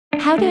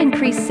How to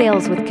increase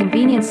sales with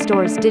convenience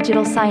stores'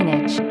 digital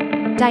signage.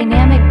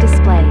 Dynamic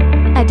display.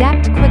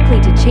 Adapt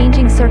quickly to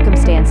changing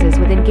circumstances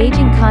with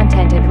engaging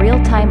content and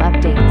real-time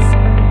updates.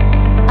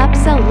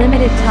 Upsell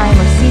limited time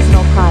or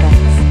seasonal products.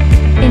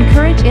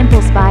 Encourage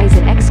impulse buys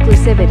and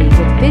exclusivity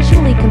with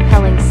visually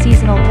compelling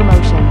seasonal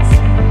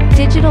promotions.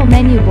 Digital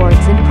menu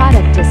boards and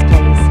product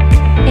displays.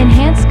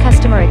 Enhance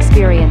customer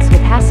experience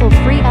with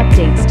hassle-free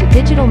updates to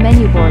digital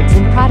menu boards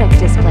and product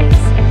displays.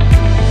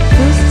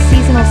 Boost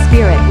seasonal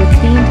spirit with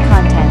themed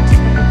content.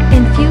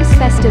 Infuse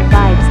festive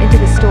vibes into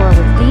the store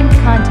with themed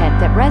content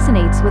that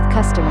resonates with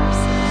customers.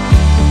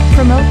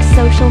 Promote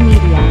social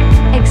media.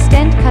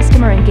 Extend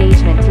customer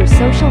engagement through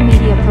social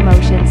media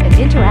promotions and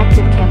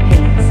interactive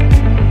campaigns.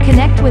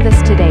 Connect with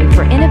us today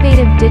for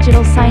innovative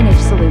digital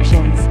signage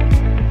solutions.